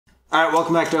Alright,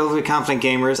 welcome back to Overly Confident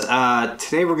Gamers.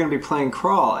 Today we're going to be playing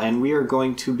Crawl, and we are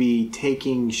going to be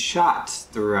taking shots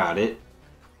throughout it.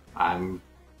 I'm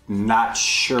not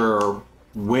sure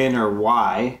when or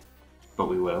why, but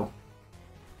we will.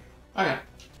 Okay.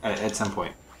 At some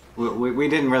point. We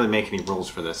didn't really make any rules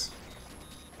for this.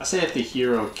 I say if the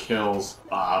hero kills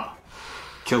Bob.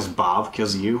 Kills Bob?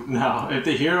 Kills you? No, if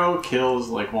the hero kills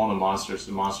like one of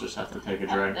the monsters have to take a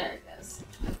drink. There it goes.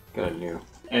 Got a new.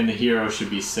 And the hero should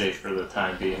be safe for the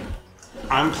time being.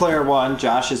 I'm player 1,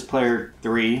 Josh is player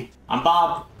 3, I'm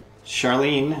Bob.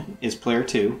 Charlene is player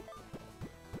 2.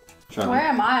 Charlene. Where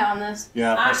am I on this?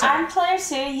 Yeah, I'm player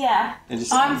 2, yeah.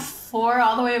 I'm 4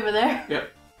 all the way over there.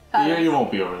 Yep. Yeah, you won't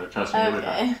be over there, trust me.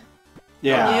 Okay.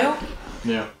 Yeah.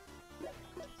 You? Yeah.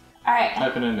 Alright.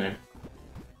 Type in a name.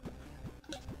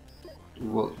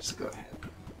 We'll just go ahead.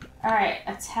 Alright,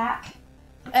 attack.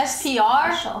 Ah.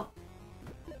 SPR? Special.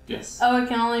 Yes. Oh, it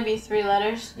can only be 3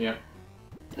 letters. Yep.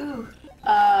 Ooh.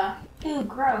 Ooh,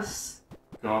 gross.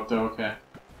 Go up to OK.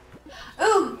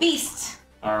 Ooh, beast.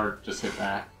 Or just hit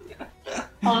back.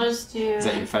 I'll just do Is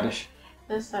that your fetish?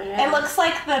 this one. It looks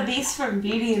like the Beast from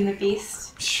Beauty and the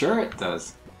Beast. Sure it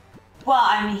does. Well,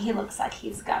 I mean, he looks like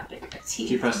he's got bigger teeth,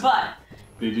 Keep pressing. but...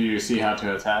 Did you see how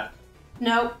to attack?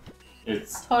 Nope.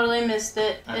 It's... Totally missed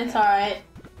it. Okay. It's alright.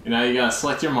 Now you gotta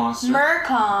select your monster.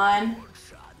 Mercon.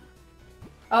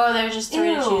 Oh, there's just 3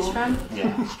 to Ew. choose from?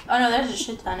 Yeah. Oh no, there's a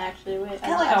shit ton actually. Wait, He's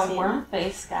got I like see a it. worm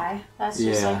face guy. That's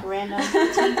just Yeah. like random.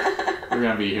 We're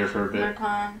gonna be here for a bit.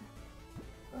 Mercon.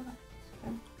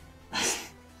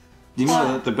 You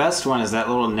know, the best one is that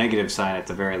little negative sign at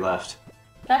the very left.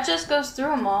 That just goes through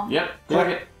them all. Yep. Click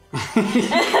it.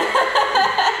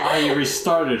 Oh, you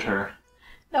restarted her.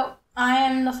 Nope. I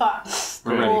am the fox.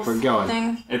 We're ready, Wolf we're going.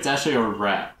 Thing. It's actually a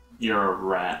rat. You're a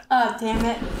rat. Oh, damn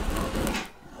it.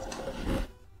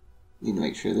 Need to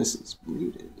make sure this is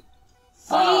muted.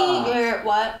 Or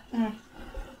what?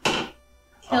 Kill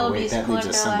Oh wait, beast, that leaves a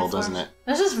collector, symbol, life doesn't force. it?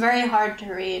 This is very hard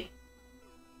to read.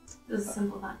 Does the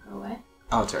symbol not go away?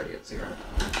 Oh, it's already at 0.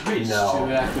 Reach No.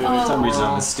 to activate Oh. For some reason on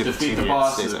portal, the stupid defeat the TV, it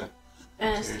boss. stays there.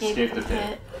 And To escape, escape the the pit.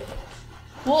 pit.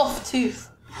 Wolf tooth.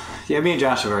 Yeah, me and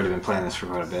Josh have already been playing this for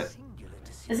quite a bit.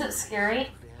 Is it scary?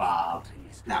 Bob.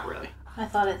 Not really. I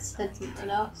thought it said something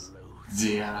else.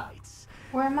 Yeah.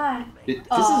 Where am I? This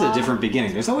is a different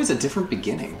beginning. There's always a different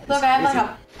beginning. Look, I have like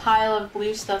a pile of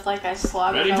blue stuff like I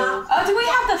slaughtered Ready for- all of- Oh, do we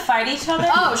have to fight each other?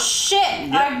 Oh shit!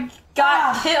 I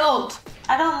got killed!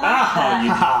 I don't like Ah,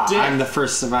 that. you dick. I'm the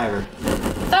first survivor.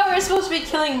 Thought we were supposed to be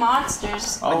killing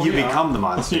monsters. Oh, You yeah. become the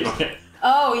monster. Okay.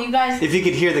 Oh, you guys... If you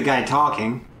could hear the guy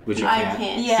talking, which you I can't.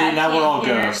 can't. Yeah, See, I now we're can't all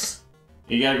hear. ghosts.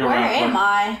 You gotta go Where around. am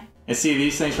I? And see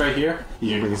these things right here?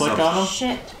 You You bring click yourself- on them,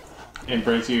 Shit. and it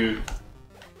brings you.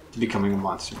 Becoming a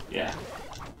monster. Yeah.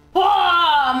 Whoa,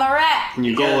 I'm a rat! And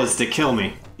your You goal gotta- is to kill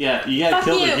me. Yeah, you gotta Fuck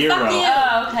kill you, the hero. fuck you.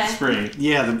 Oh, okay. Spring.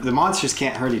 Yeah, the monsters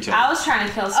can't hurt each other. I was trying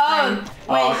to kill Spring. Oh,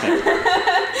 wait. Oh, okay.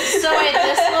 So wait,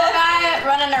 this little guy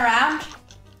running around?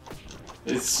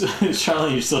 It's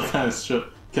Charlie. You still kind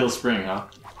of kill Spring, huh?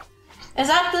 Is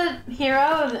that the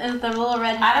hero with the little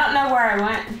red I hat? don't know where I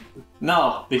went.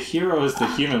 No, the hero is the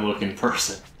human-looking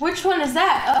person. Which one is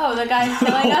that? Oh, the guy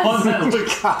killing The one us? that Oh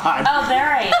looks- God! Oh, there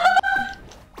I am.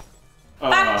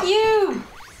 Fuck you!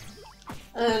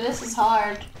 This is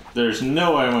hard. There's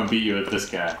no way I'm gonna beat you with this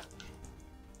guy.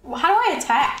 How do I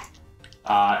attack?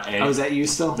 Oh, is that you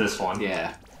still? This one.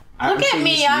 Yeah. Look at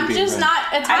me, I'm just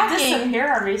not I attacking. disappear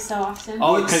every so often.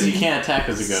 Oh, because you can't attack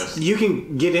as a ghost. You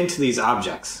can get into these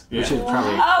objects. Yeah. We should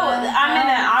probably. Oh, I'm in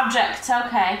an object.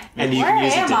 Okay. And you Where can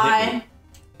use it am to hit I? me.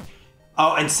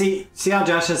 Oh, and see how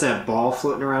Josh has that ball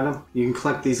floating around him? You can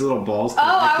collect these little balls. Oh,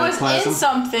 that I was ectoplasm. in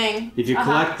something. If you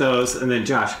collect those, and then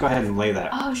Josh, go ahead and lay that.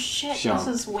 Oh shit, Show this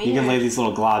 'em. is weird. You can lay these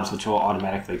little globs, which will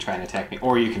automatically try and attack me,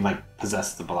 or you can like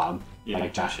possess the blob, Yeah.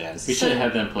 like Josh has. We should have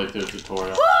had them play through the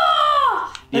tutorial.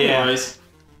 Ah! Anyways,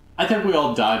 I think we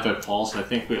all died by Paul, so I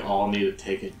think we all need to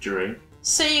take a drink.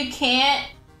 So you can't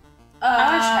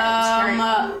I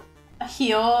was trying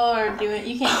heal or do it.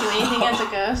 You can't do anything as a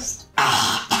ghost.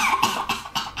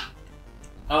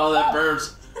 Oh, that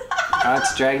burns. Oh,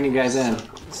 it's dragging you guys in.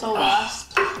 So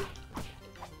lost.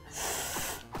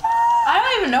 I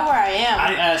don't even know where I am.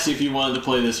 I asked you if you wanted to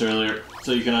play this earlier,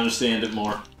 so you can understand it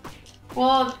more.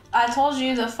 Well, I told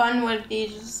you the fun would be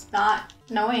just not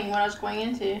knowing what I was going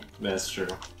into. That's true.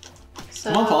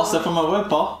 So Come on, Paul, step on my web,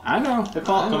 Paul. I know. Hey,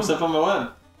 Paul, I know. come step on my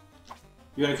web.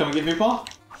 You gonna come and get me, Paul?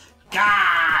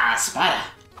 Gah, spider.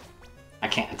 I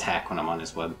can't attack when I'm on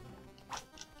this web.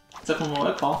 Step on my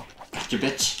web, Paul. Got your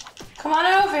bitch. Come on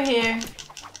over here.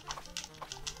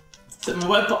 Step on my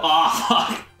web, Paul. Oh,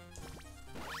 fuck.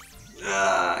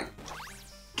 God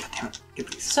damn Damn it. Get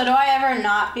these. So do I ever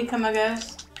not become a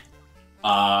ghost?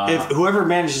 If whoever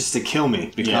manages to kill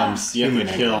me becomes you have human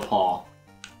to kill again. Paul.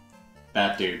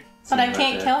 That dude. But I Right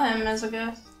can't there. kill him as a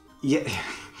ghost. Yeah.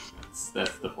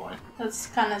 That's the point. That's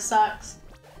kind of sucks.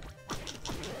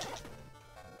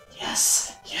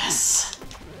 Yes. Yes.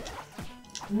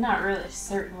 I'm not really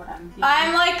certain what I'm doing.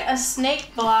 I'm like a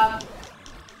snake blob.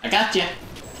 I got you.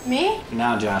 Me?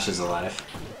 Now Josh is alive.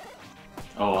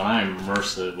 Oh, and I'm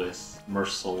merciless.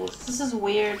 Merciless. This is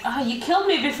weird. Oh, you killed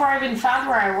me before I even found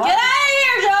where I was. Get out of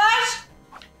here, Josh!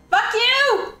 Fuck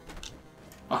you!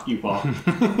 Fuck you, Paul.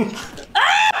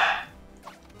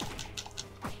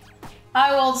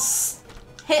 I will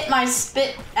hit my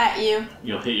spit at you.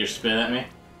 You'll hit your spit at me?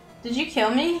 Did you kill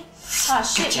me? Ah,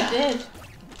 shit, Gotcha. you did.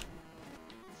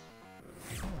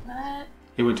 What?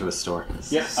 He went to a store.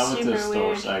 Yeah, I went to the Super store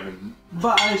weird. so I can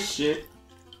buy shit.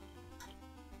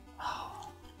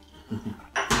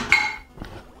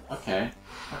 Okay.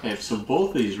 Okay, so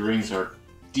both these rings are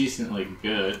decently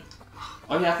good.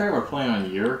 Oh yeah, I think we're playing on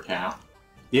your account.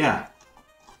 Yeah.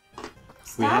 We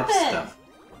Stop have it. stuff.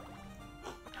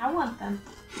 I want them.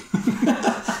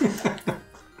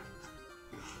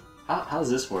 How does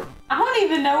this work? I don't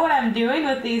even know what I'm doing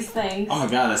with these things. Oh my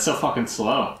god, that's so fucking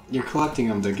slow. You're collecting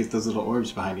them to get those little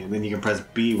orbs behind you, and then you can press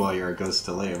B while you're a ghost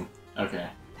to lay them. Okay.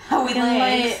 Oh, we Can lay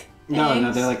lay eggs. No,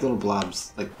 eggs. they're like little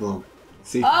blobs. Like little...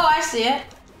 See? Oh, I see it.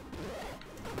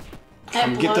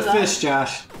 Come It get the blows up. fish,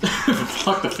 Josh.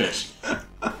 Fuck the fish.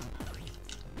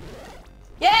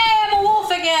 Yay, I'm a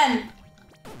wolf again!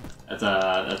 That's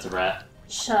a rat.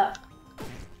 Shut up.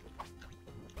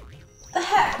 The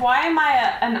heck? Why am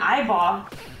I an eyeball?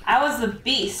 I was a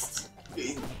beast.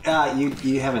 You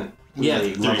haven't Yeah,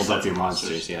 really 3 leveled up sets your of monsters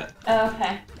monsters. yet. Oh,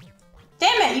 okay.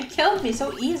 Damn it, you killed me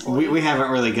so easily. We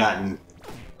haven't really gotten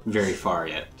very far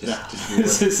yet. Yeah. Just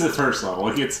This is the first level.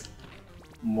 It gets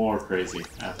more crazy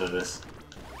after this.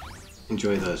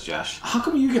 enjoy those, Josh. How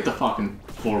come you get the fucking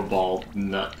 4-ball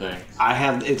nut thing? I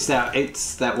have it's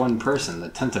that one person, the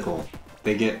tentacle.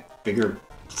 They get bigger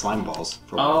slime balls.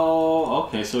 For Oh,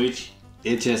 okay, so each...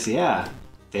 It just they have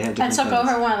I different. took kinds.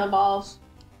 over one of the balls.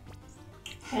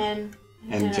 And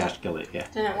it And didn't, Josh killed it. Yeah.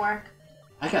 didn't work.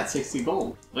 I got 60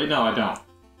 gold. Wait, no, I don't.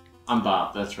 I'm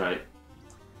Bob, that's right.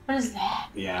 What is that?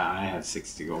 Yeah, I have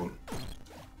 60 gold.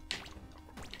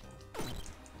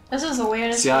 This is the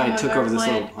weirdest See, game I I've took ever over this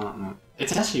played. little. No.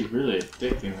 It's actually really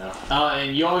addicting, though.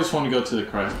 And you always want to go to the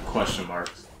question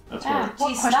marks. That's Yeah, where... What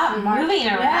geez, question stop mark? moving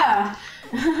Yeah.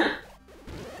 around.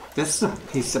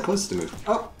 He's supposed to move.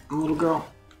 Oh, I'm a little girl.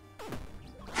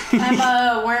 I'm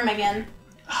a worm again.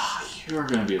 You're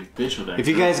gonna be a bitch with that. If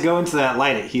you girl. guys go into that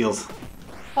light, it heals.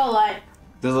 Full light.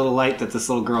 The little light that this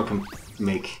little girl can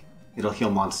make. It'll heal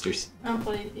monsters. I don't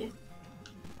believe you.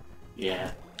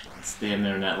 Yeah. Stand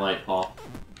there in that light, Paul.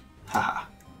 Haha.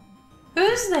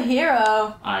 Who's the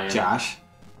hero? I am. Josh.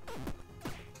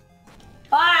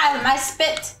 Ah, my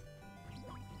spit!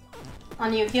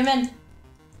 On you, human.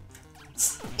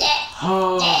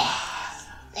 Oh.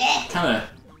 Kinda.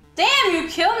 Damn, you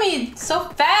killed me so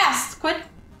fast! Quit!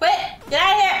 Get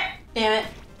out of here! Damn it.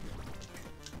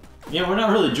 Yeah, we're not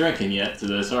really drinking yet to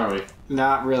this, are we?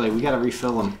 Not really. We gotta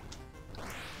refill them.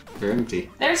 They're empty.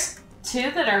 There's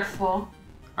 2 that are full.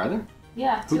 Are there?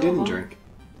 Yeah, 2 Who of didn't them. drink?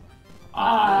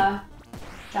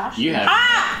 Josh. You have.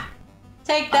 Ah!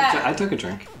 Take that. I took a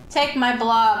drink. Take my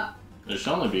blob. There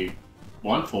should only be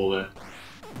 1 full then.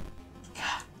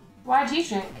 Why'd you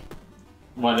drink?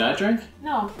 Why did I drink?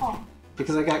 No, Paul.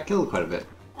 Because I got killed quite a bit.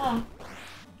 Oh.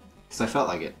 Because I felt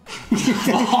like it.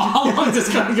 How long is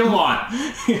this gonna go on?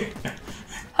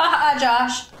 Haha,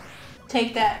 Josh.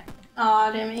 Take that.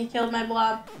 Aw, damn it, he killed my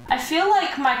blob. I feel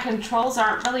like my controls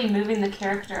aren't really moving the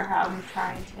character how I'm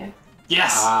trying to.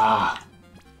 Yes! Ah.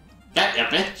 Got ya,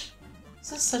 bitch!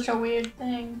 This is such a weird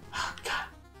thing. Oh,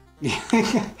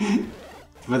 God.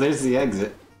 But there's the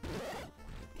exit.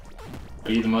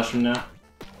 Are you the mushroom now?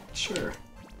 Sure.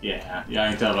 Yeah, I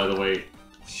can tell by the way.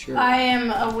 Sure. I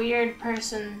am a weird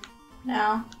person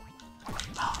now.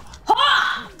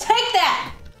 Ha! Take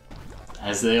that!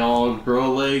 As they all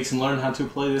grow legs and learn how to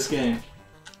play this game.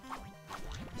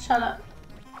 Shut up.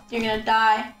 You're gonna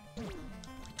die.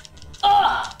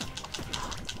 Ugh!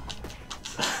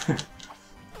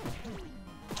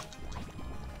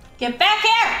 Get back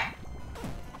here!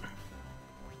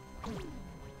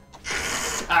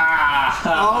 Ah!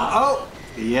 Oh!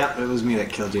 Yep, it was me that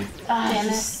killed you. Damn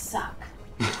you it. suck.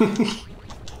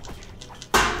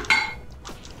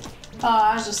 Oh,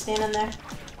 I was just standing there.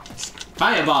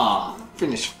 Fireball!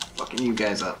 Finish fucking you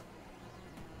guys up.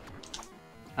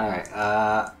 Alright,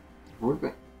 we're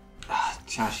going.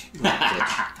 Josh, you little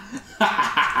bitch.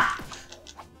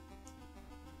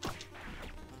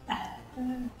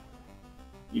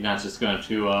 You're not just going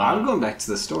to, I'm going back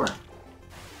to the store.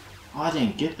 Oh, I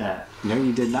didn't get that. No,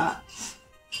 you did not.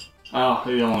 Oh,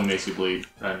 it only makes you bleed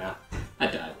right now. I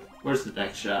died. Where's the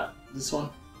next shot? This one?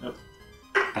 Nope.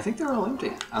 I think they're all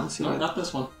empty. I don't see No, what. not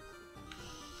this one.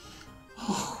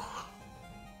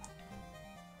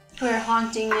 We're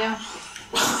haunting you.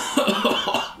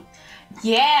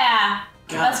 Yeah!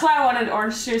 God. That's why I wanted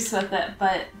orange juice with it,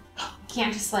 but you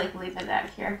can't just like leave it out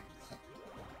here.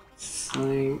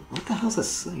 Sling. What the hell's a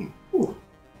sling? Ooh.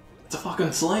 It's a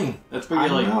fucking sling. That's where I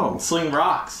you, like, know. sling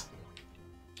rocks.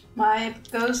 My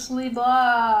ghostly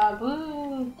blob.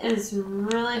 Ooh. It is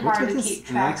really What's hard with to this keep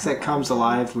track axe that of. comes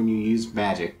alive when you use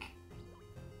magic?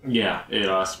 Yeah,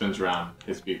 it spins around,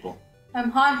 hits people. I'm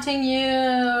haunting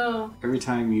you. Every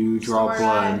time you draw Sword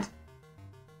blood.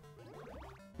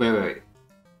 Wait.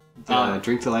 Um,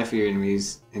 Drink the life of your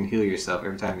enemies and heal yourself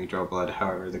every time you draw blood.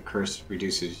 However, the curse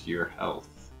reduces your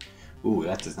health. Ooh,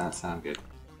 that does not sound good.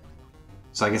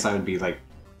 So I guess I would be like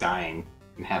dying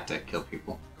and have to kill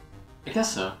people. I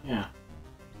guess so, yeah.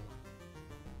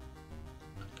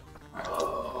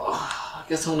 I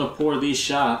guess I'm gonna pour these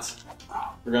shots.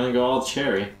 We're gonna go all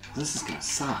cherry. This is gonna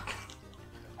suck.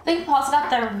 I think Paul's got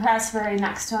the raspberry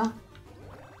next to him.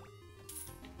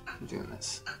 I'm doing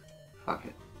this. Fuck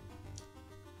it.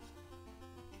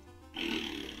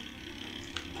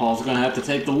 Paul's gonna have to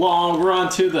take the long run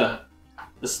to the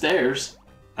stairs.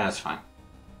 That's fine.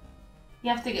 You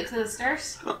have to get to the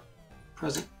stairs?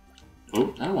 Present.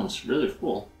 Oh, that one's really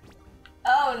full.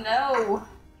 Oh no!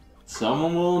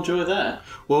 Someone will enjoy that.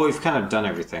 Well, we've kind of done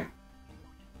everything.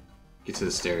 Get to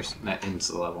the stairs, and that ends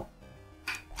the level.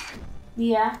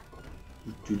 Yeah.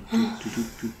 I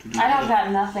don't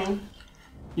got nothing.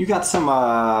 You got some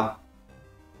wrath.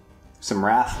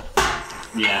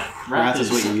 Yeah, Wrath is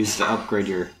what you use to upgrade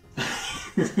your.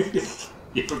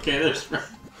 You okay there, Spring?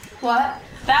 What?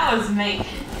 That was me.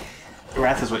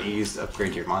 Wrath is what you use to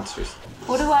upgrade your monsters.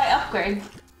 What do I upgrade?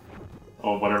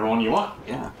 Or whatever one you want.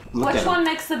 Yeah. Look Which at one him.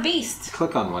 makes the beast?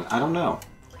 Click on one. I don't know.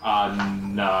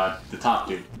 No, the top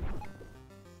dude.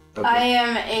 Okay. I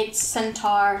am a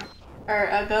centaur. Or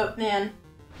a goat man.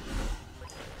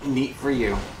 Neat for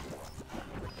you.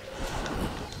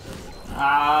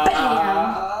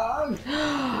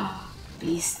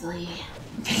 Beastly.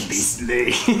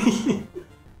 Beastly.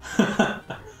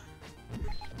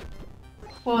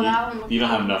 Well, that one. You don't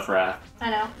have enough wrath.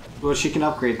 I know. Well, she can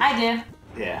upgrade. I do.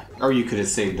 Yeah. Or you could have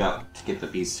saved up to get the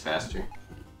beasts faster.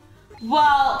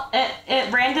 Well,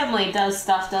 it randomly does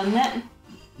stuff, doesn't it?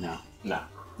 No. No.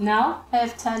 No? I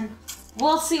have 10.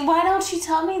 Well, see, why don't you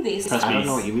tell me these? Press I don't Beast.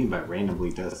 know what you mean by randomly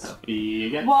does stuff. You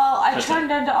get? Well, I Press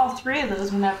turned into all three of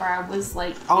those whenever I was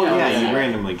like... Oh Yeah, yeah, yeah. you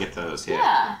randomly get those. Yeah.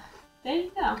 Yeah. There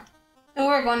you go. Ooh,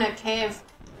 we're going to a cave.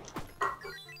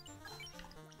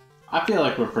 I feel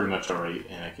like we're pretty much already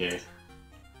in a cave.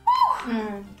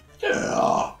 Hmm.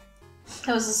 Yeah.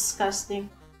 That was disgusting.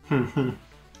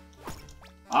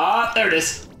 Ah, there it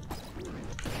is.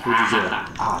 Who'd you do?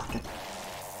 Ah, get-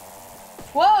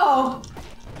 Whoa!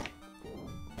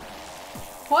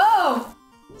 Whoa!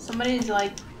 Somebody's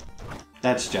like,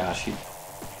 that's Josh. He-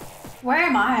 where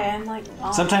am I? I'm like,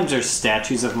 oh. Sometimes there's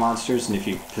statues of monsters, and if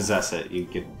you possess it, you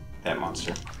get that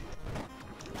monster.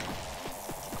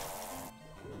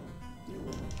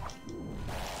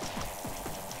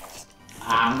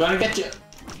 I'm gonna get you.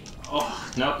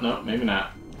 Oh, nope, maybe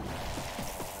not.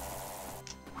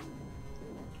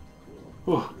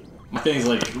 Whew. My thing's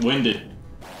like winded.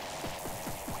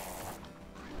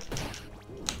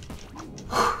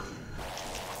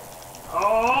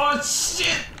 Oh,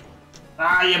 shit!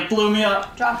 Ah, you blew me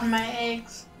up. dropping my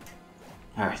eggs.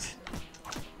 All right.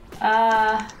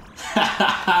 I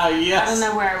Yes. don't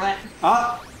know where I went.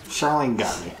 Oh, Charlene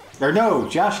got me. Or no,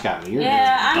 Josh got me. You're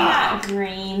Yeah, I'm Ah. not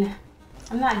green.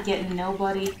 I'm not getting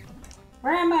nobody.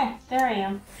 Where am I? There I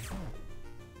am.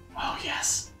 Oh,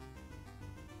 yes.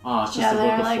 Oh, it's just Yeah, a book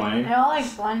they're of like, flame. they all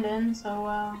like blend in so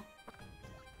well.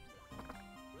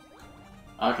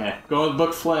 Okay, go with book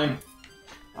of flame.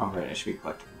 All right, I should be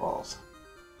collecting balls.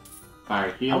 Fire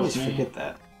I heals always me. forget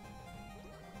that.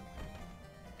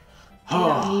 Oh,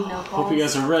 don't need no hope you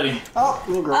balls. guys are ready. Oh,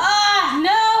 little girl. Ah,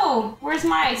 no! Where's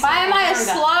my... Why am I a There we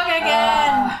go. slug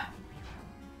again?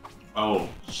 Oh,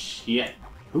 shit.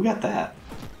 Who got that?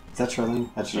 Is that Charlene?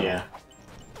 That's Charlene. Yeah.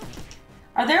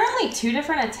 Are there only two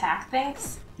different attack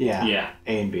things? Yeah. Yeah.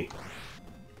 A and B.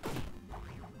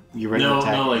 You regular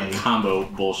attack No, like A, combo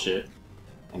bullshit.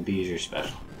 and B is your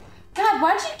special. God,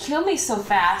 why'd you kill me so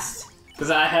fast?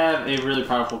 Because I have a really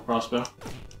powerful crossbow.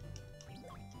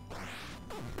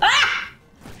 Ah!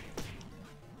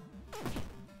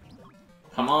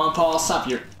 Come on, Paul, stop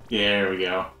your... Yeah, there we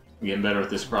go. I'm getting better with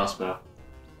this crossbow.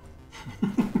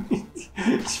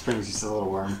 Spring's just a little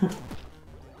worm.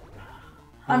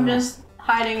 I'm just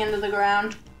hiding into the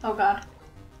ground. Oh god.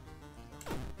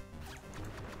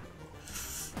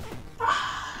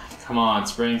 Come on,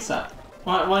 Spring, stop.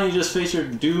 Why don't you just face your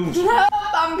doom? Nope,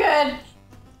 I'm good.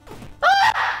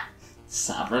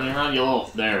 Stop running around, you little.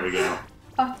 There we go.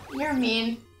 Oh, you're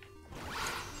mean.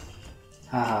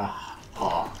 Ah,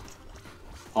 Paul.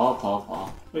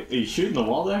 Paul. Wait, are you shooting the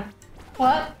wall there?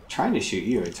 What? trying to shoot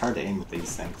you. It's hard to aim with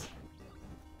these things.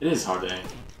 It is hard to aim.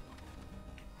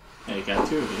 Hey, you got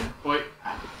two of you. Wait.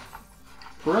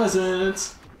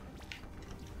 Presents!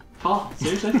 Paul,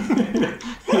 seriously?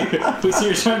 Please see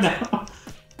your turn now.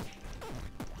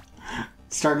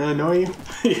 Starting to annoy you?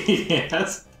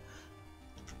 Yes.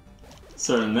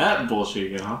 Starting that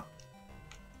bullshit again, huh?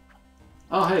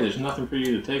 Oh, hey, there's nothing for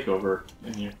you to take over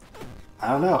in here. I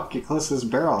don't know. Get close to this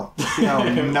barrel. See how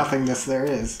nothingness there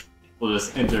is. We'll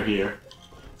just enter here.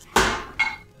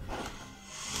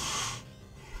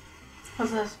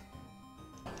 What's this?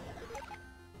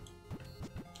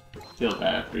 Feel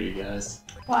bad for you guys.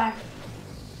 Why?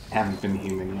 Haven't been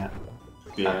human yet.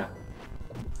 Yeah.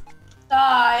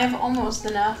 I have almost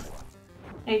enough.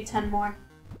 I need 10 more.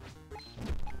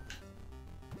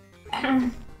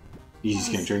 You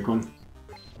just gonna drink one?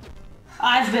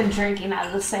 I've been drinking out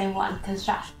of the same one because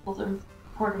Josh poured them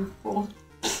full.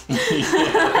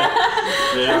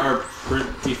 Yeah, they are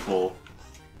pretty full.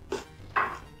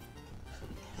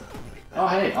 Oh,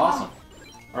 hey, awesome.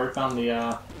 Already found the,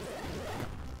 Yeah!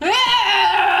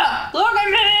 Look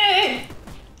at me!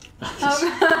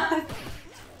 Oh god.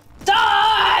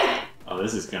 Die! Oh,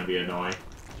 this is gonna be annoying.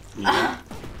 Yeah.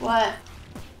 What?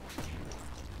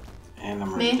 And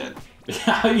I'm already Me? dead.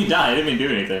 How you die? I didn't even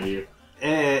do anything to you.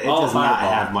 It Oh, does not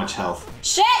fireball. have much health.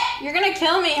 Shit! You're gonna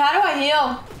kill me. How do I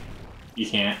heal? You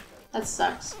can't. That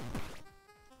sucks.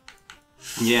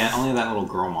 Yeah, only that little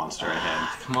girl monster I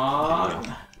had. Come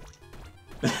on.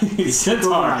 You took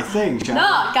over my thing, John.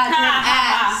 No, got your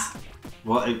ass.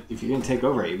 Well, if you're gonna take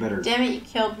over it, you better. Damn it, you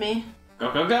killed me.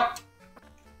 Go, go, go!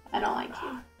 I don't like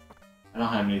you. I don't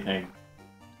have anything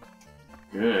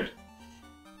good.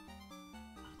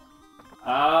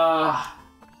 What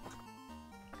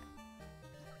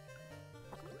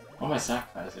am I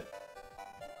sacrificing?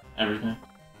 Everything?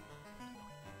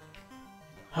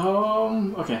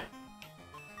 Okay.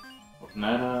 Open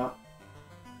that up.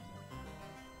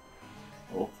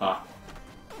 Oh, fuck.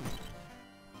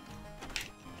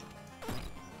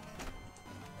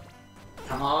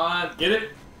 Come on, get it!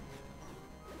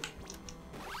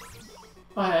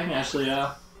 Oh, hey, I can actually,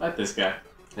 fight this guy.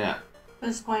 Yeah.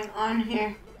 What's going on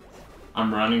here?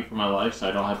 I'm running for my life, so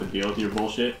I don't have to deal with your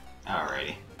bullshit.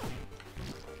 Alrighty.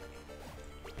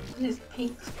 These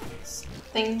pink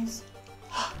things.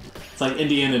 It's like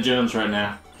Indiana Jones right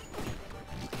now.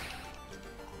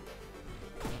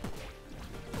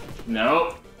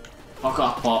 Nope. Fuck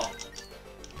off, Paul.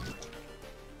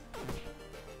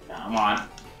 Come on.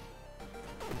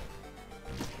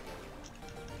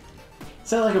 Is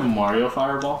that like a Mario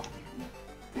fireball?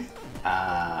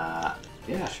 Yeah,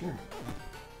 sure.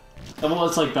 Well,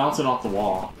 it's like bouncing off the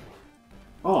wall.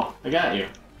 Oh, I got you.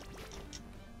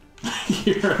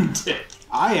 You're a dick.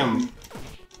 I am.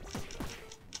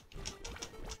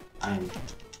 Damn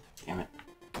it.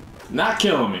 Not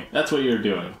killing me. That's what you're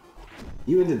doing.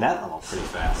 You ended that level pretty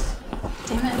fast.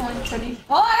 Damn it, only 30.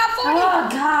 Oh, I got 40! Oh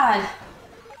god.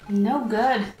 No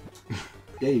good.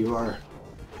 Yeah, you are.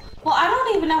 Well, I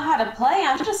don't even know how to play.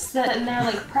 I'm just sitting there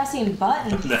like pressing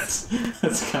buttons.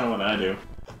 That's kind of what I do.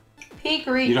 Peak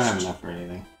reach. You don't have enough for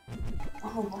anything.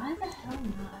 Oh, why the hell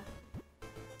not?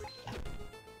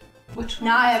 Which one?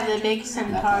 Now I have the big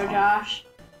centaur, Josh.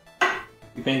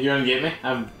 You think you're gonna get me? I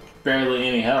have barely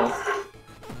any health.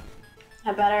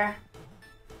 I better.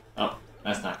 Oh,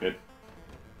 that's not good.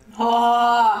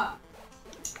 Oh.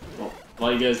 Well,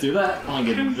 while you guys do that, I'm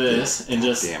gonna get this and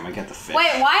just. Damn, I got the fish.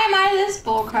 Wait, why am I this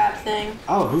bullcrap thing?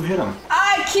 Oh, who hit him?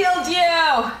 I killed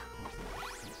you!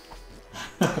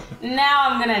 Now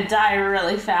I'm gonna die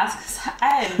really fast because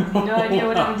I have no idea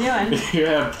what I'm doing. You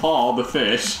have Paul, the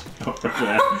fish, over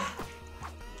there.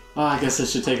 Oh, I guess I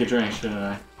should take a drink, shouldn't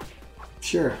I?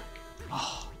 Sure.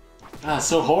 Ah, it's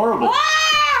so horrible.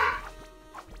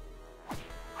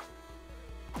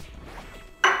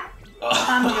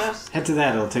 I'm just. Head to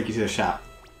that, it'll take you to the shop.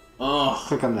 Oh,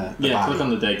 Click on the yeah, body. click on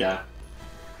the dead guy.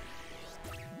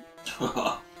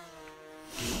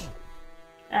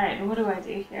 Alright, what do I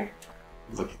do here?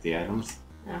 Look at the items.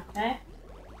 Okay.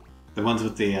 The ones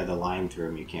with the line through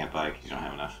them you can't buy because you don't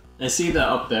have enough. I see that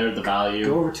up there, the Go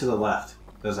value. over to the left.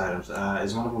 Those items.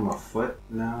 Is one of them a foot?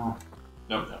 No.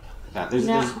 Nope, nope. Yeah,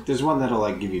 No. there's one that'll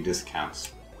like give you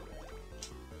discounts.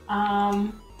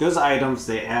 Those items,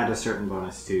 they add a certain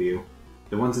bonus to you.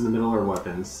 The ones in the middle are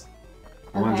weapons.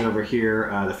 The ones Okay. over here,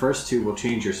 the first two will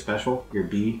change your special, your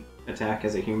B attack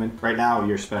as a human. Right now,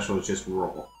 your special is just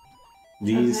roll.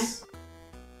 These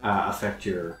affect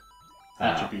your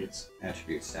Attributes.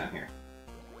 attributes down here.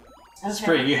 Okay.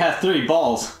 Spring, you have 3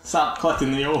 balls. Stop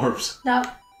collecting the orbs. Nope.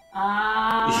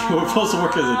 We're supposed to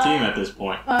work as a team at this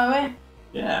point. Oh, wait.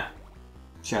 Yeah.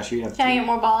 Josh, you have Can I two. get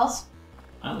more balls?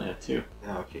 I only have 2.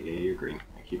 Oh, okay, yeah, you're green.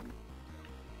 I keep...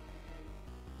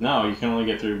 No, you can only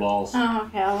get 3 balls. Oh,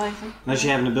 okay. I'll like them. Unless you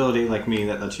have an ability like me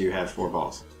that lets you have 4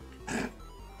 balls.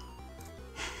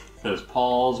 Because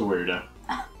Paul's a weirdo.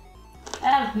 I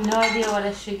have no idea what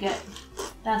I should get.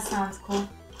 That sounds cool.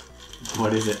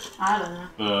 What is it? I don't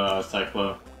know.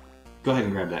 Cyclo. Go ahead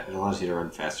and grab that. It allows you to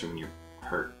run faster when you're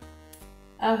hurt.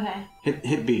 Okay.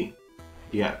 Hit B.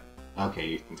 You got... Okay,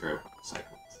 you can throw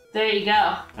cycles. There you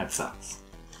go. That sucks.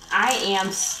 I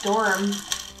am Storm.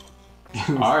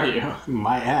 Are you?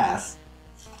 My ass.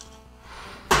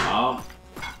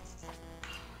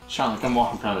 Sean, come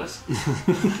walk in front of us.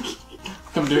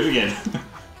 Come do it again.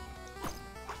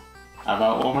 How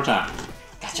about one more time?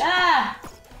 Ah!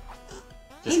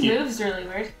 Just He keep... moves really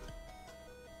weird.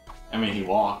 I mean, he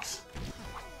walks.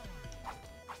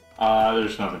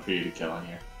 There's nothing for you to kill in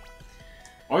here.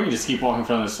 Or you just keep walking in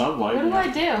front of the subway. What do I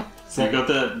do? So you go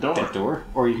to the door. That door.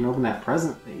 Or you can open that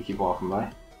present that you keep walking by.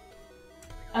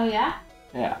 Oh yeah?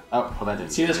 Yeah. Oh, well that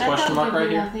didn't. See this That question doesn't mark give right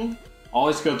me here? nothing.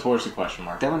 Always go towards the question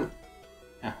mark. That one...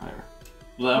 Yeah, whatever.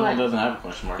 That one What? doesn't have a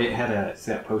question mark. It had a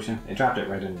set potion. It dropped it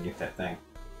right underneath that thing.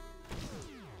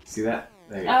 See that?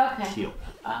 There you go. Okay. Heal.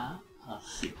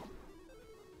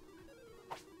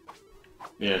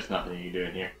 Yeah, there's nothing you can do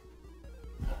in here.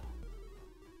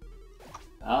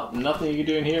 Oh, nothing you can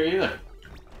do in here either.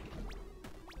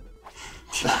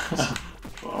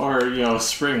 Or, you know,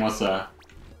 Spring wants to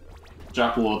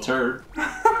drop a little turd.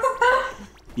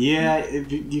 Yeah,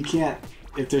 if you can't...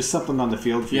 If there's something on the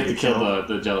field for You you, have to kill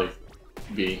the jelly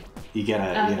bee. you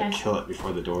gotta Okay. kill it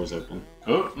before the doors open.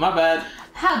 Oh, my bad.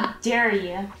 How dare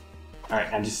you?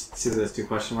 Alright, now just see those 2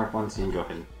 question mark ones, you can go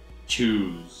ahead and...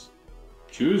 Choose.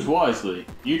 Choose wisely.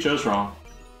 You chose wrong.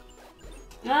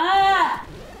 Ah!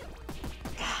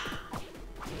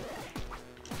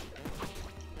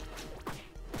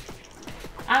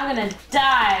 I'm gonna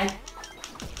die.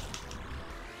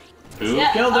 Who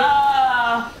Yeah, killed her?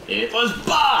 Oh. It was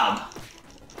Bob!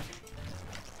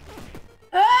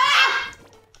 Ah!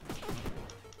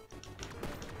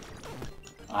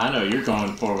 I know you're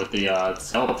going for with the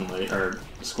skeleton or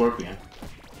scorpion.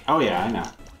 Oh yeah, I know.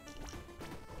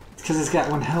 It's because it's got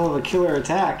one hell of a killer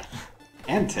attack.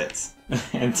 And tits.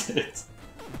 And it's...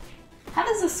 How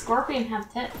does a scorpion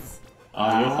have tits?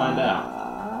 You'll find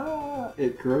out.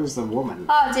 It grows the woman.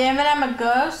 Oh, damn it. I'm a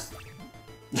ghost.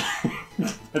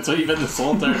 That's what you've been this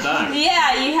whole entire time.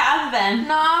 Yeah, you have been.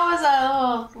 No, I was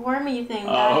a little wormy thing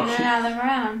diving okay. around the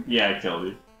ground. Yeah, I killed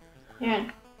you. You're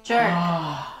a jerk.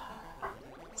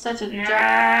 Such a jerk.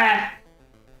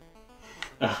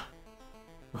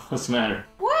 What's the matter?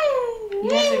 You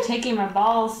guys are taking my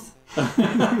balls.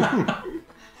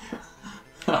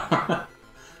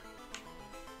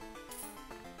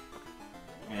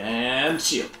 And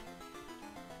shield.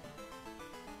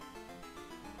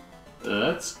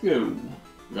 Let's go.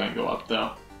 We're gonna go up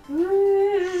though.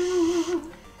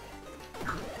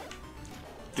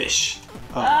 Fish.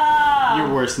 Oh.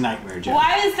 Your worst nightmare, Jeff.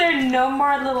 Why is there no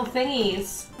more little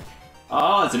thingies?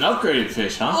 Oh, it's an upgraded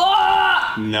fish, huh?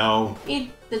 Oh! No.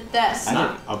 Eat the desk. I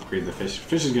didn't upgrade the fish.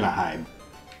 Fish is gonna hide.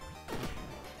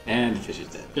 And the fish is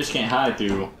dead. Fish can't hide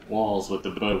through walls with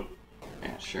the boat.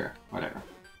 Yeah, sure. Whatever.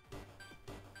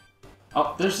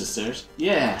 Oh, there's the stairs.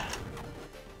 Yeah.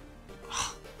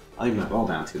 I'll leave my ball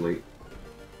down too late.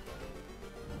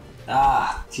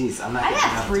 Ah, jeez, I'm not I getting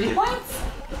got enough 3 to get- points?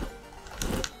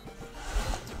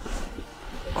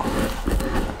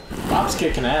 Bob's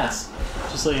kicking ass.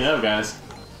 Just so you know, guys.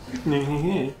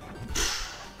 It's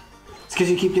because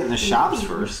you keep getting the shops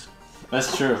first.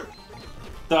 That's true.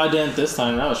 Though I didn't this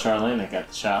time. That was Charlene that got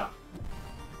the shop.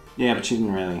 Yeah, but you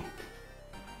didn't really.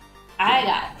 I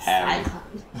got Have.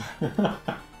 cyclones.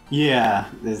 Yeah,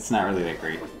 it's not really that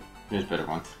great. There's better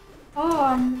ones.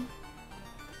 Oh,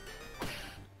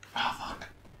 Oh, fuck.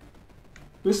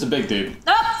 Who's the big dude?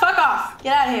 oh, fuck off.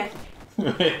 Get out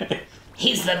of here.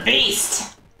 He's the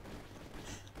beast!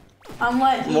 I'm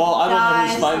letting you Well, I don't know die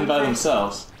who's fighting by sometime.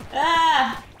 themselves.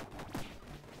 Ah!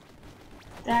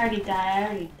 I already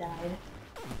died.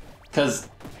 Because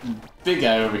big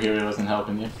guy over here wasn't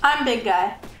helping you. I'm big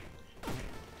guy.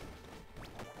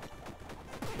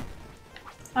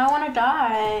 I want to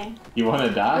die. You want to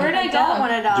die? Where'd I I go? don't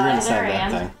want to You're die. inside there I that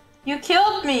am. thing. You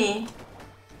killed me.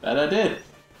 That I did.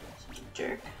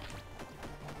 Jerk.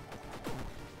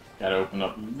 Gotta open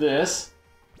up this.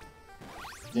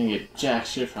 Didn't get jack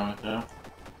shit from it though.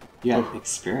 You have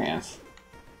experience.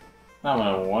 Not what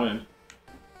I wanted.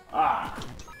 Ah.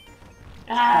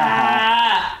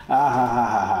 Ah! Ah ha ha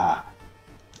ha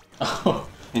ha. Oh.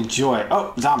 Enjoy.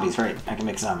 Oh, zombies, right. I can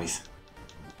make zombies.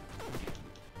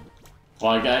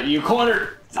 Well, I got you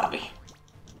cornered. Zombie.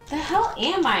 The hell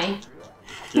am I?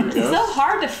 Here we It's go. so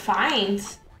hard to find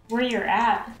where you're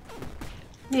at.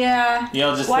 Yeah. You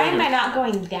know, just Why think am I of- not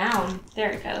going down?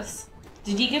 There it goes.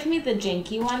 Did you give me the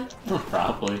janky one?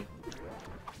 Probably.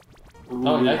 Ooh,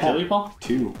 Oh, did I kill have you, Paul?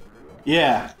 2.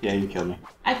 Yeah, you killed me.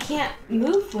 I can't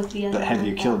move with the other But have one.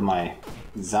 you killed my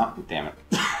zombie? Damn it.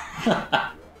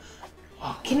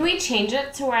 Can we change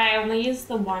it to where I only use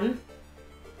the one?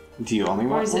 Do you only Or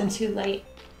want is one? it too late?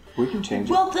 We can change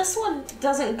it. Well, this one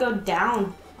doesn't go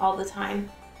down all the time.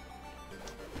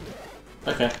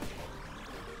 Okay.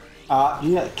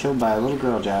 You got killed by a little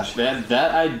girl, Josh. That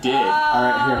I did.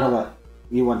 Alright, here, hold up.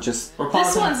 You want just We're This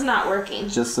pausing. one's not working.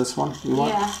 this one? You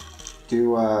want? Yeah.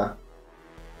 Do,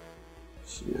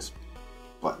 she is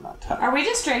button on top. Are we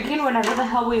just drinking whenever the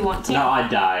hell we want to? No, I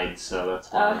died, so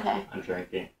that's why Okay. I'm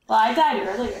drinking. Well, I died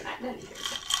earlier and I didn't drink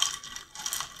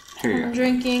it. Here you I'm go.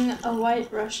 drinking a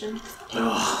White Russian.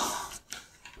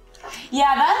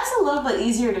 Yeah, that's a little bit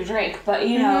easier to drink, but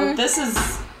you know, this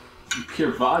is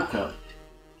Pure vodka.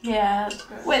 Yeah, that's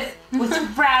gross.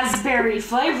 with raspberry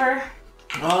flavor.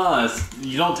 Oh,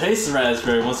 you don't taste the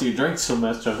raspberry once you drink so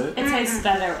much of it. It tastes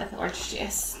better with orange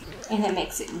juice. And it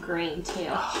makes it green too.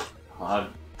 God.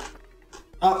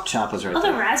 Oh, Champa's right Oh, the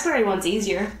there. raspberry one's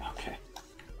easier. Okay.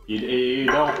 You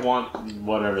don't want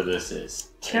whatever this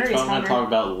is. Cherry's If I'm gonna hungry. talk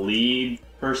about lead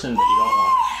person, but you don't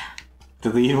want The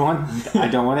lead one? I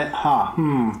don't want it? Huh,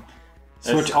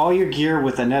 Switch That's- all your gear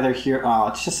with another hero. Oh,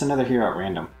 it's just another hero at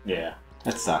random. it. Yeah.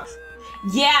 That sucks.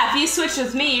 Yeah, if you switch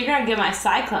with me, you're gonna get my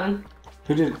cyclone.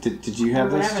 Who did you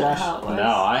have Or this, whatever the Josh? hell it was. No,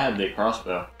 I had the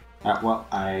crossbow. Well,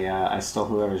 I stole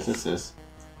whoever's this is.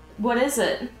 What is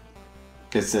it?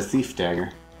 It's a thief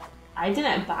dagger. I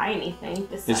didn't buy anything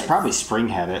besides. It's probably Spring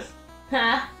had it.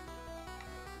 Huh?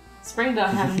 Spring don't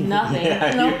have nothing.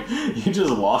 Yeah, Nope. you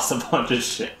just lost a bunch of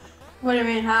shit. What do you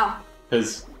mean, how?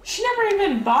 Cause She never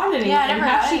even bought anything. Yeah, I never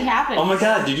How'd had she it. have it? oh my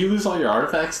god, did you lose all your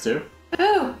artifacts too?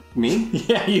 Ooh. Me?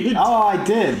 Yeah, you did. Oh, I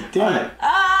did. Damn it.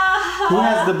 Ah! Who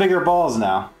has the bigger balls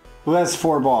now? Who has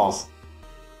 4 balls?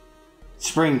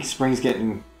 Spring's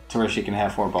getting to where she can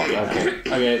have 4 balls. Okay.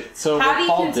 Okay, so How what do you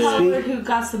Paul can tell did. who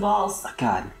got the balls?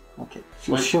 God. Okay.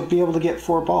 What- She'll be able to get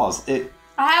 4 balls. I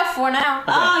have 4 now.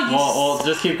 Okay, Oh, you well,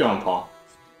 just keep going, Paul.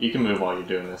 You can move while you're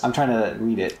doing this. I'm trying to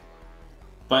read it.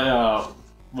 But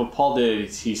what Paul did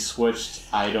is he switched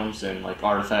items and like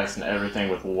artifacts and everything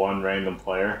with one random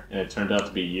player, and it turned out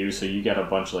to be you. So you got a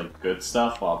bunch of like good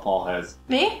stuff, while Paul has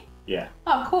Me? yeah.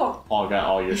 Oh, cool. Paul got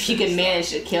all your. If she shitty can stuff. manage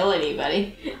to kill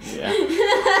anybody. Yeah.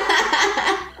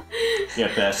 Yeah,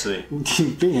 Ashley.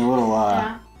 Being a little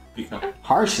Yeah. Become.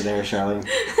 harsh there, Charlene.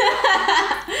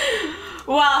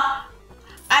 Well,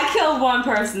 I killed one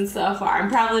person so far. I'm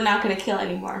probably not going to kill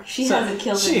anymore. She hasn't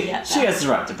killed any yet. She though. has the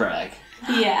right to brag.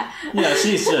 Yeah. Yeah,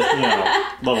 she's just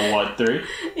level what 3? You're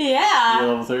Yeah.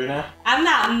 level 3 now. I'm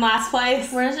not in last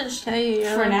place Where does it show you?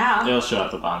 for now. It'll show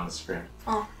at the bottom of the screen.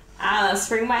 I don't know.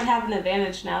 Spring might have an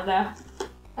advantage now, though.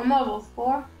 I'm level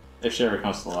 4. If she ever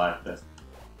comes to life, that's.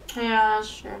 Yeah,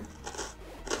 that's true.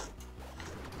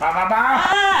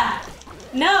 Ah!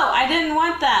 No, I didn't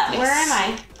want that. Where am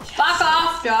I? Fuck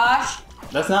off, Josh.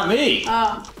 That's not me.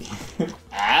 Oh.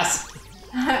 Ass.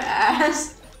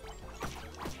 Ass.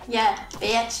 Yeah,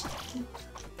 bitch.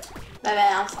 My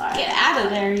bad, I'm sorry. Get out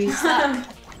of there, you suck.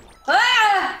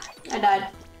 Ah! I died.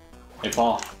 Hey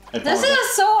Paul. Hey Paul. This is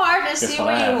so hard to Guess see what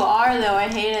where I have? you are, though. I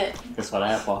hate it. Guess what I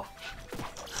have, Paul?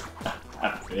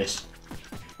 A fish.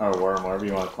 Or a worm, whatever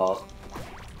you want to call it.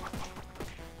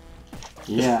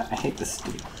 Yeah, I hate this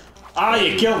dude. Ah,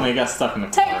 you killed me. I got stuck in the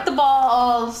corner. Take the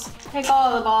balls. Take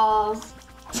all the balls.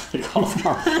 Take all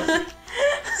the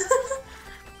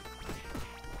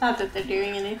Not that they're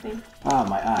doing anything. Oh,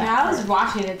 my eye. Yeah, I was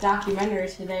watching a documentary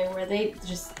today where they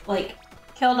just, like,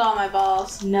 Killed all my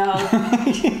balls. no.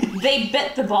 They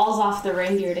bit the balls off the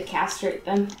reindeer to castrate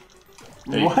them.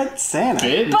 What? Santa?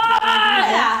 bit?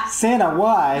 Yeah! Santa,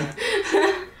 why?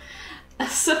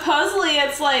 Supposedly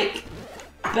it's, like,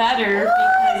 better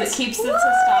because it keeps the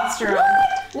testosterone.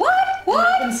 What? And What?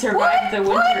 it can survive the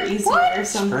winter easier What? or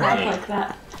some crap like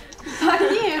that. Fuck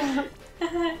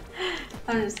you.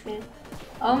 I'm just kidding.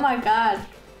 Oh my god.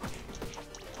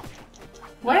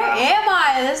 Where am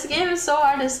I? This game is so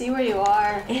hard to see where you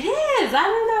are. It is! I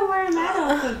don't know where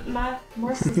matter if my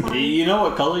horse is fine. You know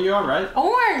what color you are, right?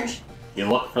 Orange. You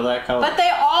look for that color. But they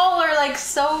all are like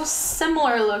so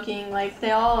similar looking. Like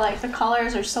they all like the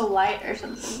colors are so light or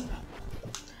something.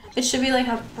 It should be like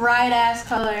a bright ass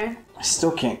color. I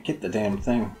still can't get the damn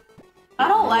thing. I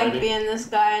don't like Already? being this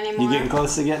guy anymore. You getting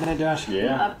close to getting it, Josh?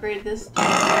 Yeah. Upgrade this.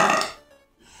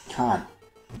 God.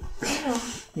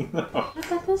 Ew.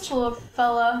 Look at this little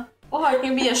fella. Oh, I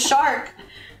can be a shark.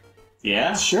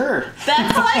 Yeah. Sure.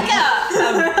 That's like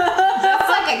that's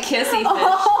like a kissy fish.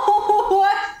 Oh,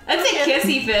 what? That's a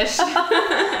kissy fish.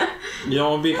 You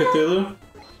don't want to be Cthulhu?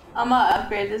 I'm gonna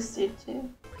upgrade this dude too.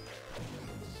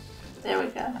 There we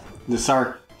go. The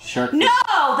shark. No,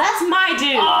 that's my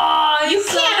dude. Oh, you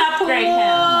can't upgrade him.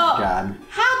 God.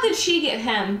 How did she get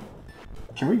him?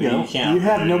 Can we go? You can't You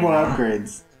have no more upgrade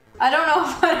upgrades. I don't know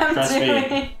what I'm Press B.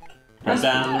 doing. Press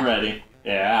down and ready.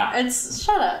 Yeah. It's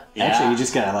shut up. Yeah. Actually, you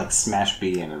just gotta like smash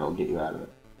B and it'll get you out of it.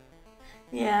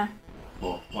 Yeah.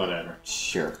 Well, whatever.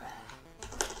 Sure.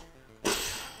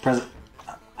 Present.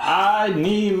 I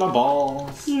need my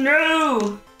balls.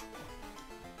 No.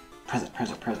 Present.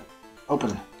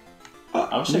 Open.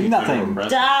 I was thinking Nothing.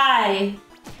 Die.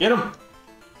 Get him.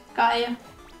 Got you.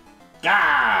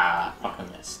 Ah, fucking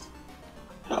missed.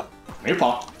 Here,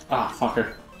 Paul. Ah,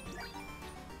 fucker.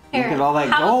 Here, Look at all that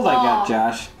have a gold I got, ball.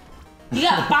 Josh. You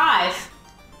got 5.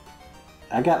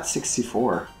 I got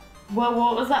 64. Well,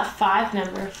 what was that 5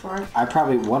 number for?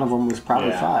 One of them was probably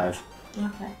Yeah. 5.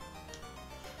 Okay.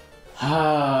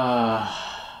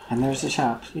 Ah. And there's the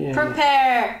shop. Yeah.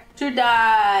 Prepare to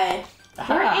die.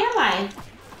 Where am I?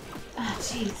 Oh,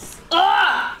 jeez.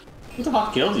 Ah! Who the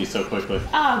fuck killed you so quickly?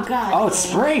 Oh, God. Oh, it's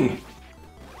spring.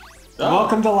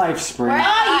 Welcome to life, spring. Where-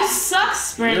 Oh, you suck,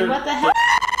 Spring. You're- What the heck?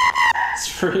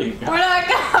 Spring. Where do I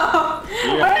go?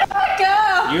 You're- Where do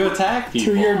I You attack To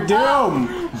people. your doom.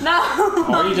 go?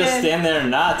 No. Or you just Good. stand there and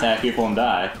not attack people and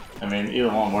die. I mean, either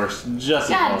one works just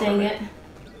as God well for dang me. it.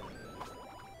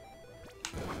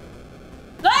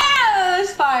 Ah,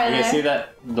 there's fire You there. guys see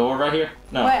that door right here?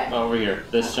 No, Where? over here.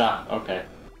 This shop. Okay.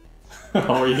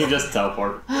 Or you can just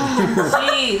teleport.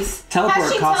 Jeez. Teleport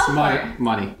How'd she costs teleport?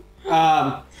 money.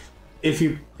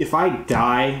 If I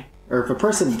die, or if a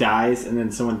person dies and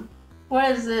then someone, What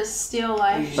is this? Steal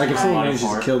life? like if Have someone money manages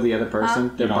for to it. kill the other person,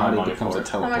 Huh? their You don't have body money becomes for a it.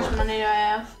 How much teleport. money do I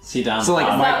have? See down. So, like,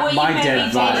 bottom. my- That what you my made dead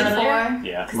me body. do earlier? 24.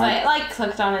 Yeah. Because I like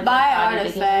clicked on it. Buy body to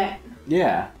get artifact.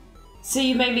 Yeah. it. So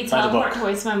you made me Buy the teleport book. to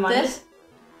waste my money? This?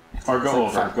 Or It's go like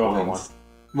over. 5 Go over one. coins.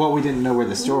 Well, we didn't know where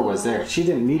the store was there. She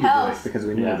didn't need to do it Health. because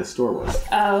we knew Yeah. where the store was.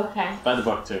 Oh, okay. Buy the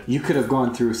book too. You could have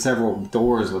gone through several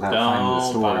doors without finding the Don't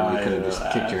store, and buy we could have just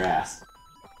that. kicked your ass.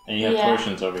 And you have Yeah.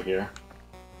 potions over here.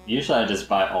 Usually I just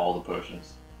buy all the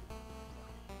potions.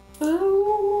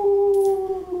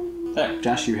 Ooh. There.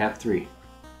 Josh, you have 3.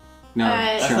 No,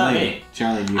 Alright. That's not Charlie. me.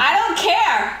 Charlie, you. I don't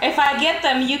care. If I get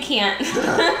them, you can't. That's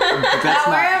Now,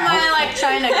 where am I helpful. like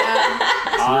trying to go?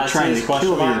 we're See trying this to question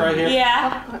kill mark you. right here?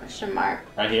 Yeah. Question mark.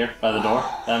 Right here, by the door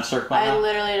that I'm circling I now.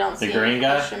 literally don't The see green any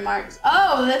guy? question marks.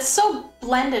 Oh, that's so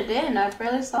blended in. I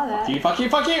barely saw that. Fuck you,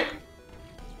 fuck you!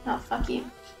 Oh, fuck you.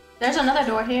 There's another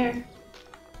door here.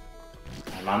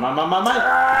 My.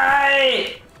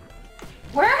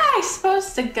 Where am I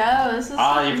supposed to go? This is.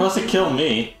 You're supposed to kill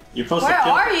me. You're supposed Where to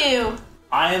kill are you?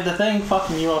 I am the thing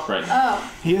fucking you up right now.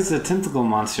 Oh, He is a tentacle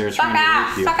monster trying fuck to off!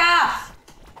 rape you. Fuck off!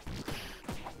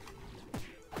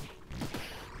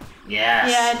 Yes.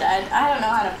 Yeah, I died. I don't know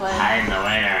how to play. I'm the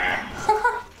winner.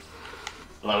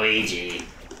 Luigi.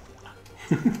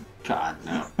 God,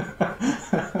 no.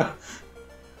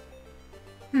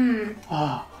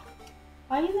 Oh.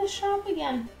 Why are you in the shop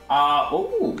again?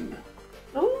 Ooh.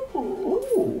 Ooh.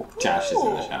 Ooh. Josh is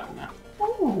in the shop now.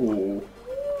 Ooh.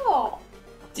 Oh.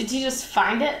 Did you just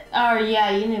find it? Oh, yeah,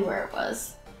 you knew where it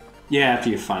was. Yeah, after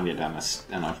you find it on a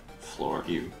floor,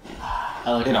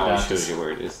 I like it my always dodges. shows you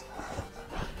where it is.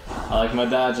 I like my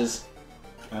dodges.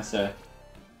 What can I say?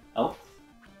 Health?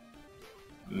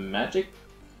 Magic?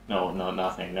 No,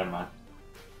 nothing. Never mind.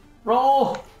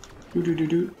 Roll!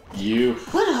 Do. You.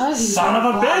 What are these Son of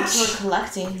a blobs bitch! we're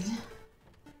collecting?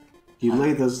 You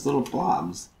lay those little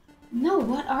blobs. No,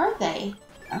 what are they?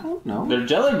 I don't know. They're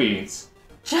jelly beans.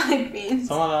 Jelly beans.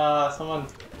 Someone.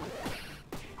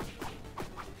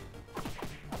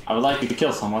 I would like you to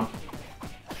kill someone.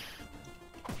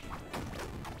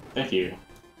 Thank you. You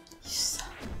suck.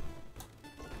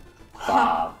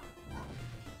 Bob.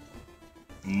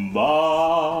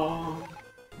 Bob.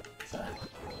 Sorry.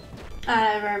 I don't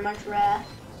have very much wrath.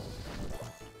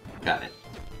 Got it.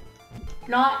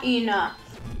 Not enough.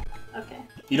 Okay.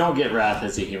 You don't get wrath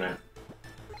as a human.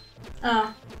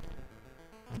 Oh.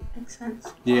 makes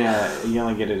sense. Yeah, you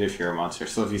only get it if you're a monster.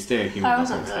 So if you stay a human I the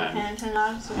wasn't whole really time, paying attention.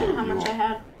 I was looking at how You much I won't.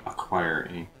 had. acquire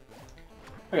a.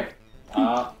 Okay.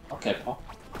 Okay, Paul.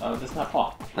 That's not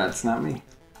Paul. That's not me.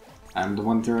 I'm the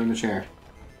one throwing the chair.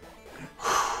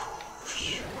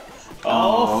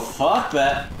 Oh, fuck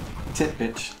that. Tit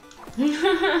bitch.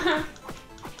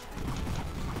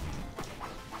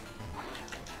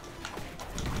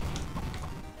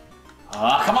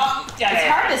 Come on! It's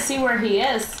hard to see where he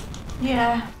is.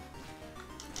 Yeah.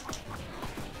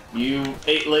 You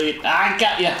ate late. I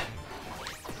got ya.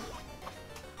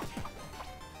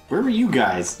 Where were you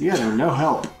guys? You guys were no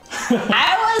help.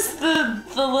 I was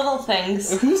the little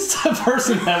things. Who's the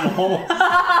person that won't? God,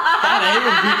 I hate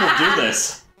when people do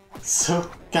this. So,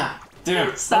 God damn,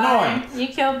 it's Sorry. annoying. You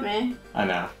killed me. I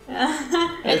know.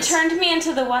 It turned me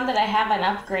into the one that I haven't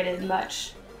upgraded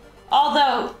much.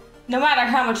 Although, no matter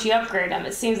how much you upgrade him,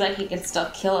 it seems like he can still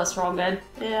kill us real good.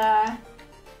 Yeah.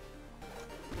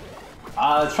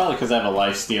 It's probably because I have a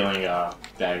life-stealing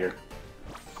dagger.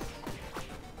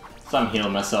 So I'm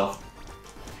healing myself.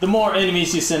 The more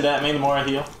enemies you send at me, the more I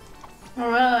heal.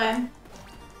 Oh, really?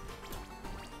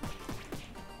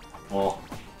 Well,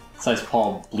 besides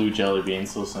Paul Blue Jelly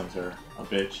Beans, those things are a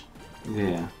bitch.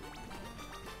 Yeah.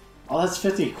 Oh, that's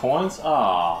 50 coins?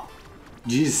 Aw.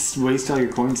 Did you just waste all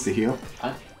your coins to heal?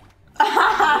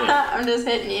 I'm just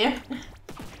hitting you.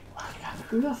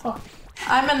 Who the fuck?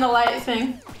 I'm in the light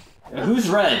thing. Who's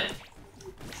red?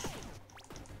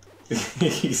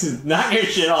 Knock your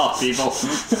shit off, people.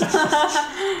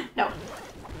 No.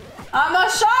 I'm a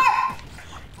shark!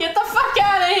 Get the fuck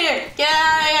out of here! Get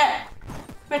out of here!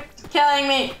 Quit killing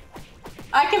me.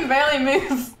 I can barely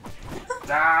move.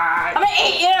 Die! I'm gonna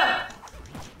eat you!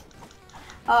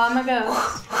 Oh, I'm a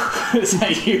ghost. Is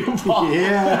that you, Paul?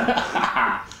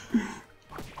 Yeah.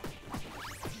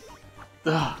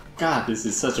 Oh, God, this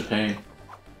is such a pain.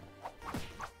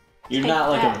 You're Take not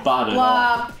like a that, bot at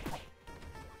Blob.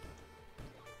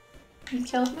 You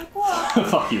killed my blob. all.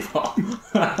 Fuck you, Paul.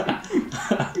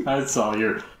 I saw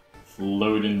your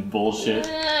floating bullshit.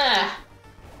 Ugh.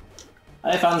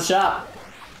 I found the shop.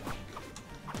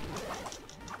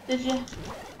 Did you?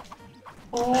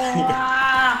 Oh,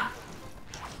 ah.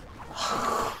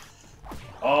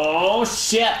 Oh,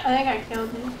 shit! I think I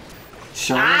killed you.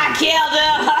 I killed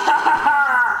him!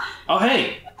 Oh,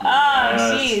 hey! Oh,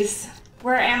 Yes. jeez.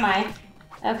 Where am I?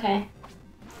 Okay.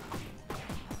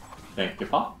 Thank you,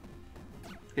 Paul.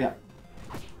 Yeah.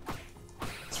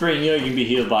 Spring, you know you can be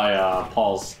healed by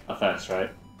Paul's effects, right?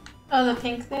 Oh, the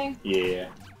pink thing? Yeah.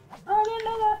 Oh, I didn't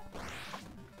know that.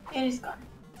 And he's gone.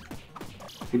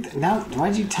 Now,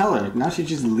 why'd you tell her? Now she's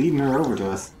just leading her over to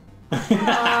us.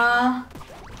 Yeah,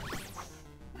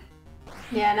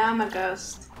 now I'm a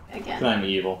ghost. Again. I'm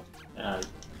evil. I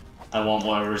want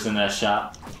whatever's in that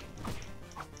shop.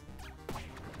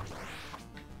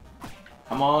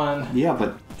 Come on. Yeah,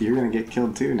 but you're gonna get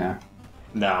killed too now.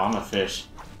 No, I'm a fish.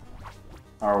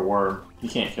 Or a worm. You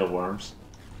can't kill worms.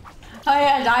 Oh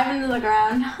yeah, dive into the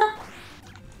ground.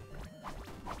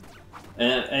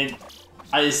 And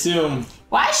I assume...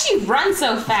 Why does she run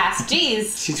so fast?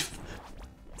 Jeez. She's.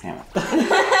 Damn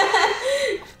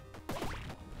it.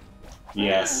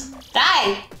 Yes.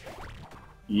 Die!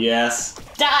 Yes.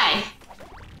 Die!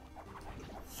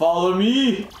 Follow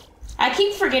me! I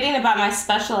keep forgetting about my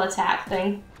special attack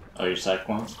thing. Oh, your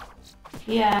cyclones?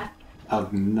 Yeah.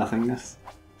 Of nothingness.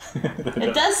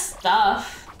 It does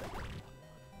stuff.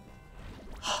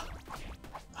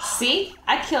 See?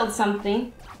 I killed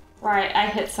something. Or I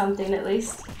hit something at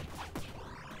least.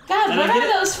 God, Did what I get are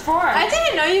it? those for? I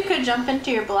didn't know you could jump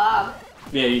into your blob.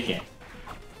 Yeah, you can.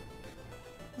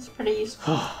 It's pretty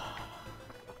useful.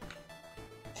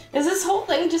 Is this whole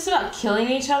thing just about killing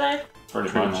each other? Pretty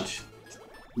Pretty much. much.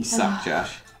 You suck,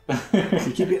 Josh.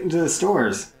 You keep getting to the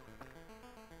stores.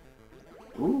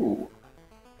 Ooh.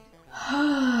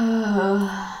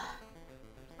 I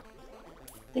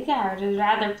think I would have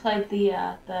rather played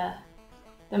the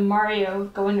Mario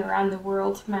going around the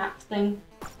world map thing.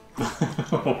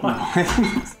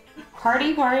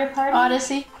 Party? Mario Party?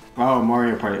 Odyssey. Oh,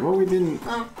 Mario Party. Well, we didn't.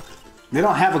 Oh. They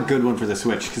don't have a good one for the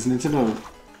Switch because Nintendo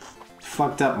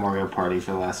fucked up Mario Party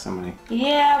for the last so many.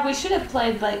 Yeah, we should have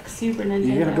played like Super Nintendo.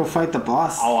 You gotta go fight the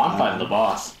boss. Oh, I'm fighting the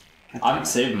boss. I'm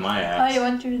saving my Oh, ass. you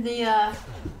went through the,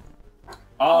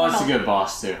 Oh, it's a good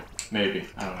boss too. Maybe.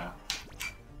 I don't know.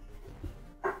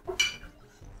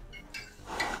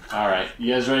 Alright,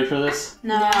 you guys ready for this?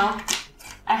 No.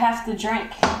 I have to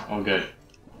drink. Oh, good.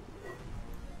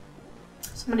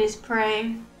 Somebody's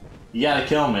praying. You gotta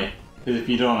kill me. Because if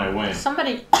you don't, I win.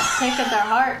 Somebody take at their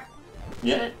heart.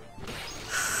 Yep.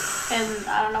 And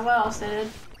I don't know what else they did.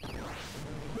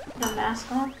 The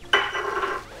mask on.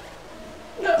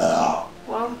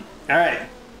 Well, Alright.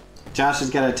 Josh has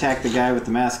got to attack the guy with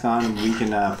the mask on, and we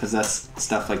can possess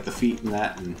stuff like the feet and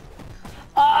that, and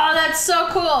oh, that's so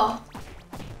cool.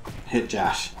 hit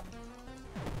Josh.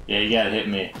 Yeah, you gotta hit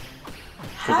me.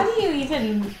 How do you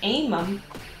even aim them?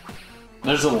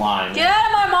 There's a line. Get out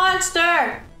of my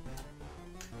monster!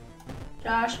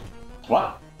 Josh,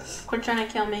 What? quit trying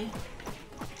to kill me.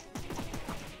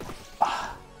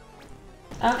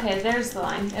 Okay, there's the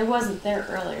line. It wasn't there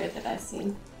earlier that I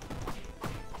seen.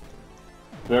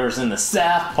 Whoever's in the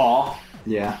staff, Paul.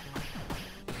 Yeah.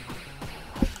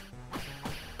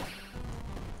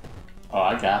 Oh,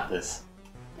 I got this.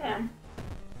 Damn.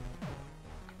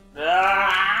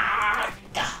 Ah!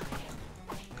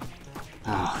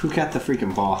 Oh, who got the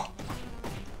freaking ball?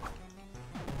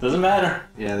 Doesn't matter.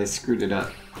 Yeah, they screwed it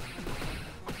up.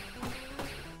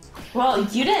 Well,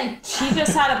 you didn't teach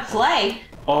us how to play.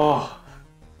 Oh.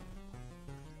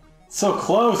 So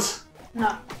close.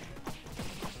 No.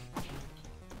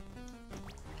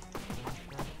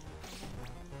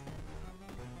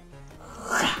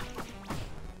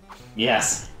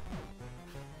 Yes.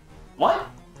 What?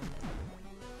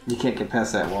 You can't get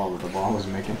past that wall that the ball was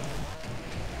making.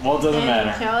 Well, it doesn't Did you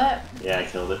matter. kill it? Yeah, I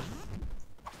killed it.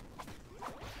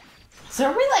 So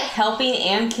are we like helping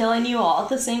and killing you all at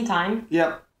the same time?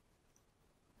 Yep.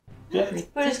 Yeah.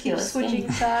 We'll just keep Ridiculous switching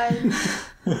game. sides.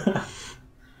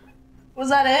 Was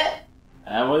that it?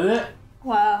 That was it.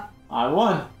 Wow. I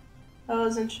won. That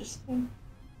was interesting.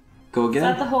 Go Is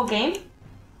that again? the whole game?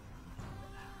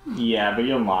 Yeah, but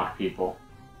you'll mock people.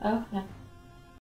 Okay.